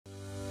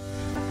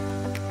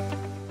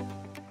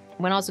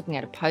When I was looking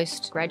at a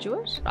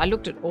postgraduate, I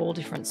looked at all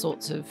different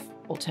sorts of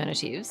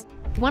alternatives.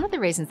 One of the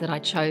reasons that I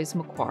chose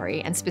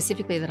Macquarie, and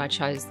specifically that I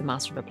chose the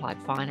Master of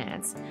Applied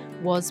Finance,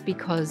 was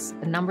because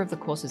a number of the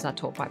courses are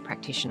taught by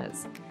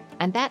practitioners.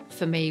 And that,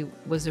 for me,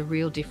 was a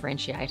real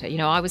differentiator. You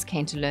know, I was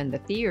keen to learn the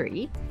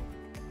theory,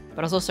 but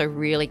I was also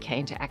really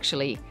keen to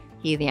actually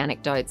hear the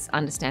anecdotes,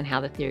 understand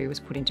how the theory was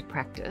put into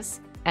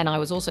practice. And I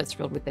was also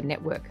thrilled with the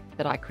network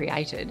that I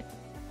created.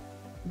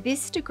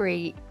 This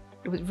degree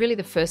was really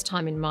the first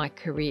time in my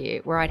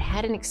career where I'd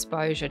had an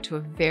exposure to a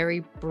very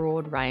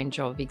broad range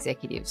of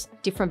executives,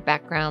 different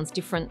backgrounds,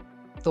 different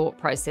thought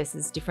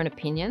processes, different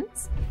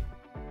opinions.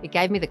 It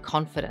gave me the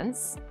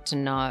confidence to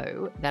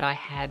know that I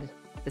had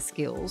the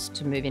skills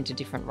to move into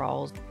different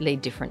roles,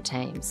 lead different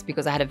teams,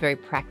 because I had a very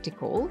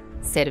practical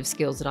set of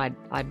skills that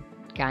I'd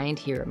gained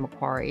here at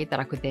Macquarie that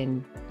I could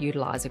then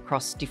utilise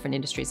across different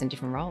industries and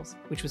different roles,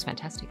 which was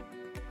fantastic.